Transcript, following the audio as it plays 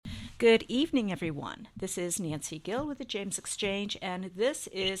Good evening, everyone. This is Nancy Gill with the James Exchange, and this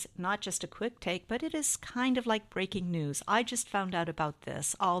is not just a quick take, but it is kind of like breaking news. I just found out about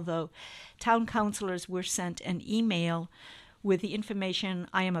this, although town councilors were sent an email with the information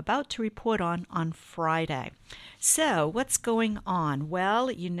I am about to report on Friday. So, what's going on? Well,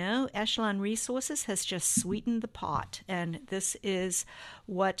 Echelon Resources has just sweetened the pot, and this is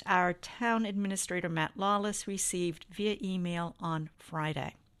what our town administrator, Matt Lawless, received via email on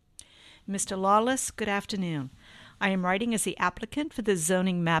Friday. Mr. Lawless, good afternoon. I am writing as the applicant for the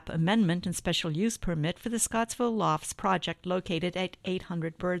zoning map amendment and special use permit for the Scottsville Lofts project located at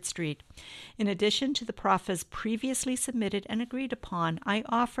 800 Bird Street. In addition to the proffers previously submitted and agreed upon, I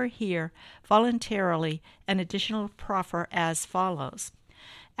offer here voluntarily an additional proffer as follows.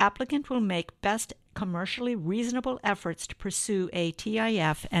 Applicant will make best commercially reasonable efforts to pursue a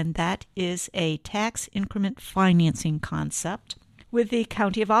TIF, and that is a tax increment financing concept, with the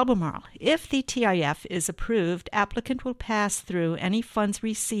County of Albemarle. If the TIF is approved, applicant will pass through any funds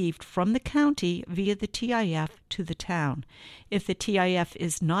received from the county via the TIF to the town. If the TIF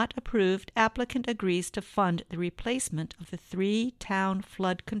is not approved, applicant agrees to fund the replacement of the 3 town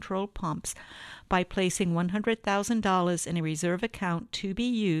flood control pumps by placing $100,000 in a reserve account to be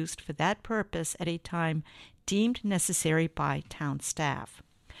used for that purpose at a time deemed necessary by town staff.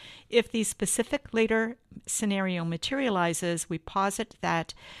 If the specific later scenario materializes, we posit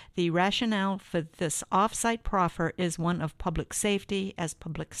that the rationale for this off-site proffer is one of public safety, as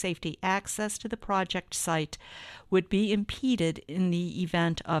public safety access to the project site would be impeded in the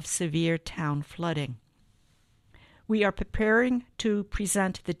event of severe town flooding. We are preparing to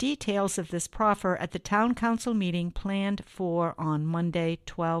present the details of this proffer at the Town Council meeting planned for on Monday,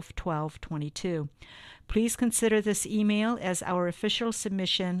 12/12/22. Please consider this email as our official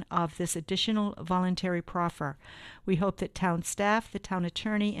submission of this additional voluntary proffer. We hope that town staff, the town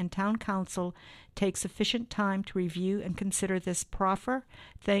attorney, and town council take sufficient time to review and consider this proffer.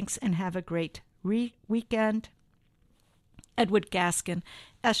 Thanks and have a great weekend. Edward Gaskin,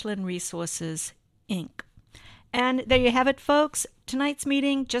 Echelon Resources, Inc. And there you have it, folks. Tonight's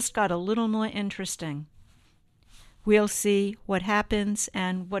meeting just got a little more interesting. We'll see what happens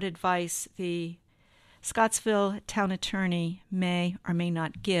and what advice the Scottsville town attorney may or may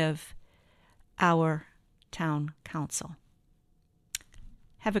not give our town council.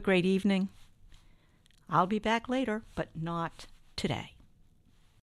 Have a great evening. I'll be back later, but not today.